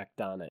no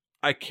effect on it?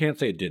 I can't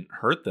say it didn't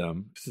hurt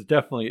them.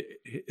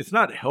 It's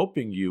not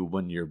helping you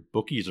when your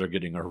bookies are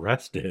getting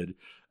arrested.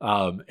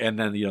 And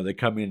then, they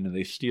come in and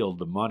they steal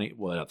the money.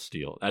 Well, not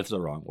steal. That's the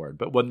wrong word.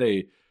 But when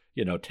they,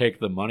 take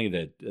the money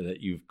that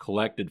you've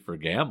collected for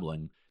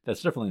gambling,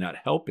 that's definitely not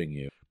helping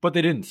you. But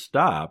they didn't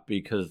stop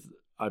because,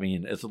 I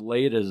mean, as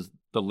late as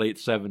the late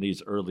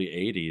 70s, early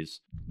 80s,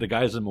 the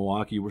guys in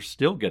Milwaukee were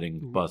still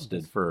getting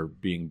busted for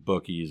being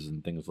bookies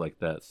and things like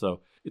that. So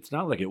it's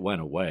not like it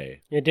went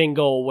away. It didn't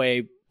go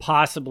away,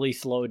 possibly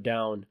slowed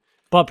down.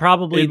 But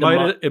probably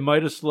it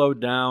might have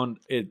slowed down.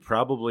 It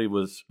probably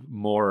was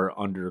more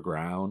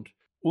underground.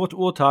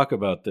 We'll talk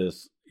about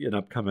this in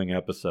upcoming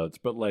episodes.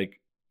 But like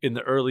in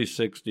the early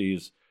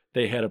 60s,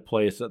 they had a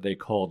place that they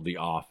called The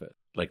Office.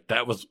 Like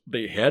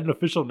they had an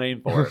official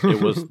name for it.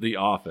 It was The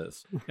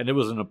Office. And it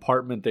was an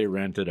apartment they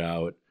rented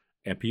out.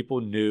 And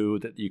people knew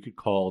that you could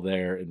call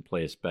there and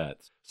place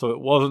bets. So it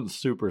wasn't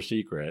super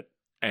secret.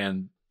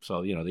 And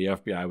so, the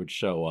FBI would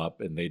show up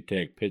and they'd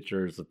take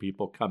pictures of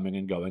people coming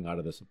and going out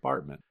of this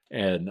apartment.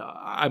 And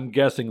I'm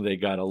guessing they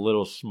got a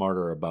little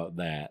smarter about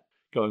that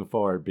going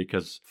forward,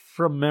 because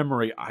from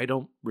memory, I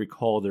don't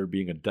recall there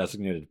being a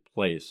designated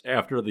place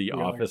after The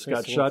Office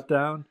got shut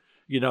down.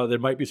 There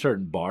might be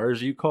certain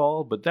bars you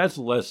call, but that's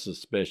less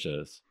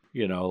suspicious.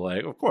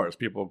 Like, of course,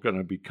 people are going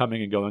to be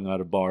coming and going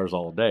out of bars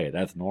all day.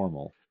 That's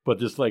normal. But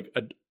just like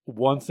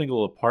one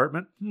single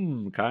apartment,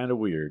 kind of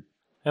weird.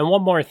 And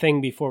one more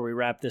thing before we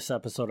wrap this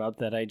episode up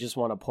that I just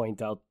want to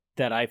point out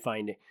that I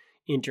find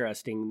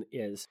interesting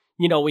is,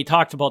 we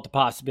talked about the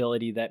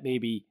possibility that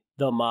maybe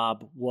the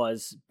mob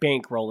was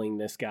bankrolling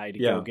this guy to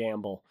go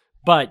gamble.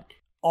 But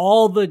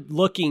all the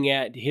looking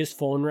at his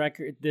phone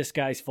record, this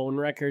guy's phone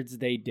records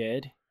they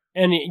did,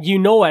 and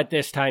at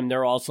this time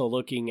they're also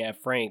looking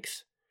at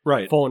Frank's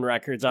phone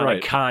records on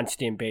a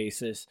constant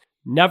basis.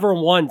 Never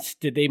once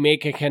did they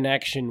make a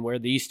connection where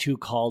these two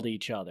called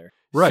each other.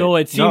 Right. So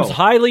it seems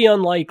highly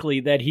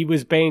unlikely that he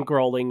was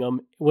bankrolling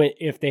them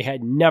if they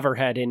had never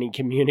had any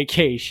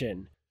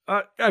communication.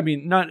 I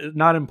mean,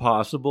 not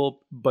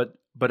impossible, but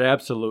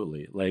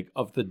absolutely. Like,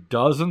 of the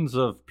dozens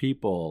of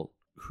people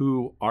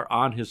who are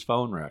on his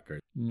phone record,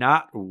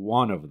 not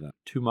one of them,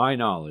 to my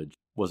knowledge,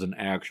 was an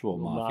actual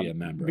mafia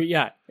member. But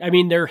yeah, I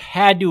mean, there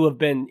had to have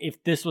been,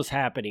 if this was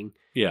happening.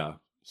 Yeah,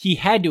 he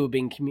had to have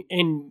been,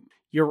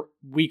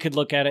 we could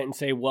look at it and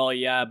say, well,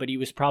 yeah, but he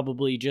was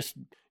probably just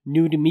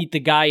new to meet the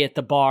guy at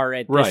the bar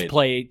at this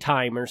play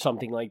time or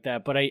something like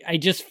that. But I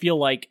just feel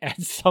like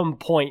at some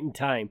point in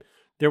time,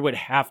 there would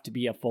have to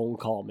be a phone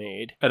call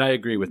made. And I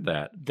agree with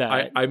that.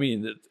 I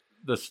mean,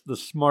 the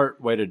smart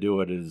way to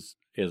do it is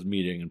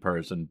meeting in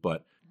person.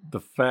 But the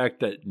fact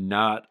that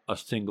not a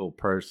single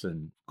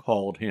person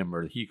called him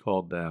or he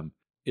called them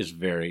is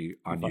very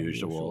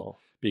unusual.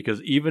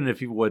 Because even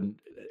if it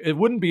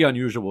wouldn't be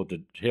unusual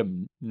to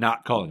him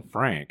not calling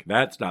Frank.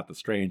 That's not the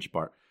strange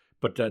part.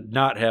 But to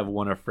not have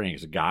one of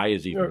Frank's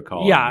guys even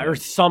call him. Yeah, or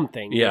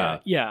something.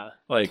 Yeah.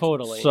 Like,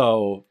 totally.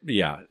 So,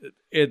 yeah,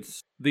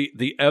 it's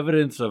the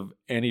evidence of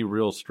any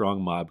real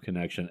strong mob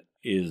connection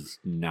is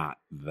not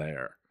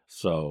there.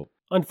 So,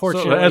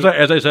 unfortunately. So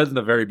as I said in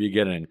the very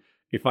beginning,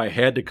 if I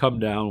had to come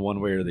down one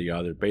way or the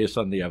other, based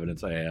on the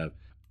evidence I have,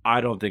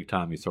 I don't think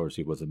Tommy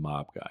Sorcy was a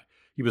mob guy.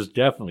 He was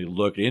definitely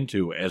looked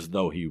into as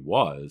though he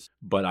was,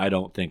 but I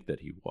don't think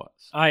that he was.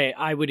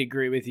 I would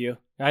agree with you.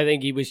 I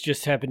think he was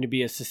just happened to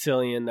be a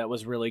Sicilian that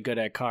was really good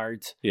at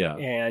cards. Yeah.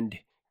 And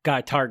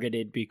got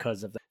targeted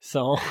because of that.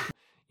 So,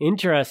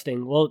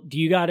 interesting. Well, do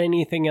you got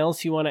anything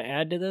else you want to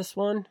add to this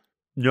one?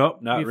 Nope,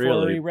 not before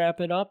really. we wrap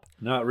it up?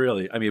 Not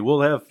really. I mean,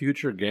 we'll have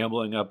future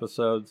gambling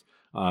episodes,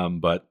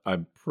 but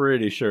I'm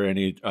pretty sure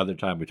any other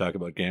time we talk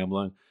about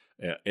gambling,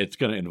 it's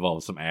going to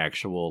involve some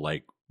actual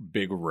like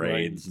big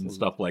raids and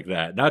stuff like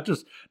that. Not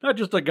just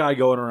a guy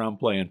going around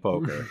playing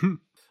poker.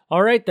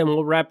 All right, then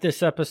we'll wrap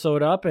this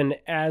episode up. And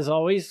as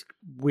always,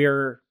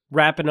 we're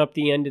wrapping up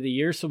the end of the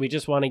year, so we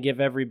just want to give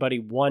everybody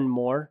one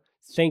more.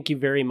 Thank you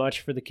very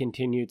much for the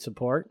continued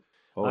support.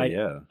 Oh,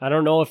 yeah. I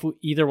don't know if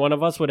either one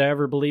of us would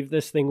ever believe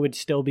this thing would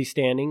still be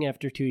standing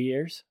after 2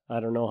 years. I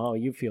don't know how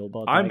you feel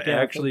about that. I'm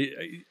actually,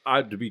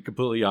 to be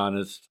completely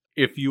honest,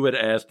 if you had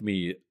asked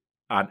me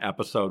on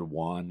episode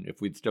 1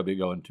 if we'd still be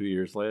going 2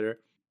 years later,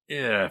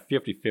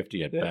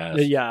 50-50 at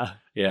best.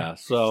 Yeah.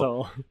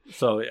 So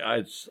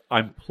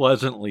I'm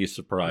pleasantly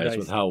surprised Nice.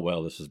 with how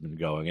well this has been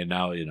going, and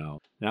now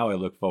I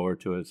look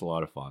forward to it. It's a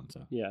lot of fun.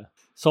 So Yeah.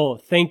 So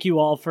thank you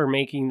all for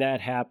making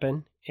that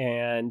happen.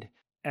 And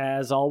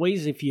as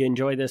always, if you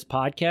enjoy this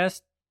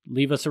podcast,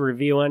 leave us a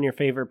review on your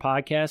favorite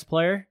podcast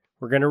player.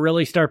 We're gonna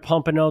really start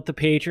pumping out the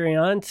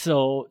Patreon.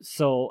 So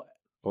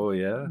oh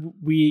yeah,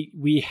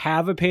 we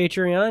have a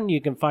Patreon. You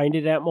can find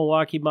it at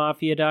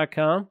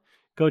MilwaukeeMafia.com.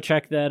 Go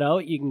check that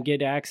out. You can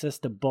get access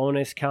to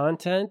bonus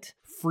content,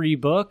 free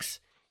books,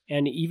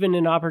 and even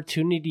an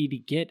opportunity to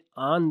get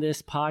on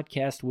this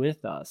podcast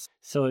with us.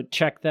 So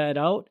check that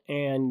out.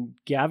 And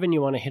Gavin,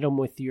 you want to hit them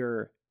with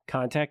your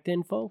contact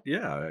info?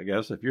 yeah. I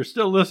guess if you're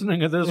still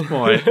listening at this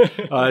point,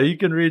 you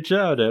can reach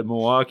out at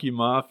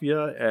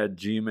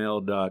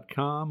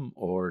MilwaukeeMafia@gmail.com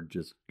or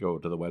just go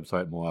to the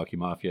website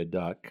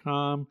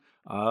MilwaukeeMafia.com.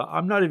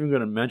 I'm not even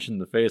going to mention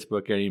the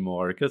Facebook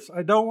anymore because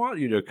I don't want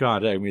you to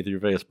contact me through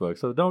Facebook,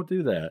 so don't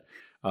do that.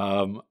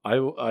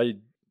 I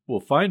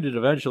will find it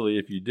eventually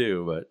if you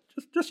do, but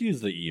just use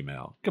the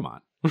email. Come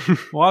on.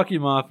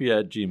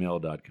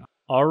 MilwaukeeMafia@gmail.com.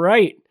 All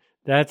right.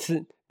 That's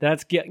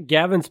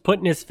Gavin's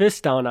putting his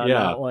fist down on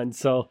Yeah. that one.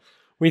 So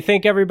we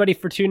thank everybody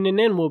for tuning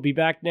in. We'll be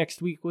back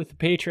next week with a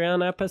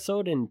Patreon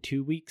episode and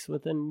 2 weeks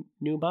with a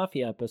new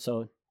Mafia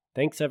episode.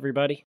 Thanks,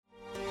 everybody.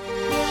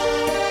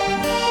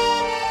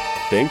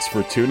 Thanks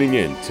for tuning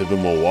in to the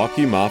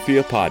Milwaukee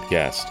Mafia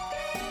podcast.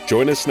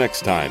 Join us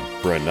next time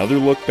for another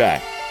look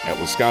back at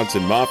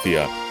Wisconsin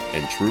Mafia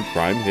and true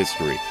crime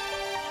history.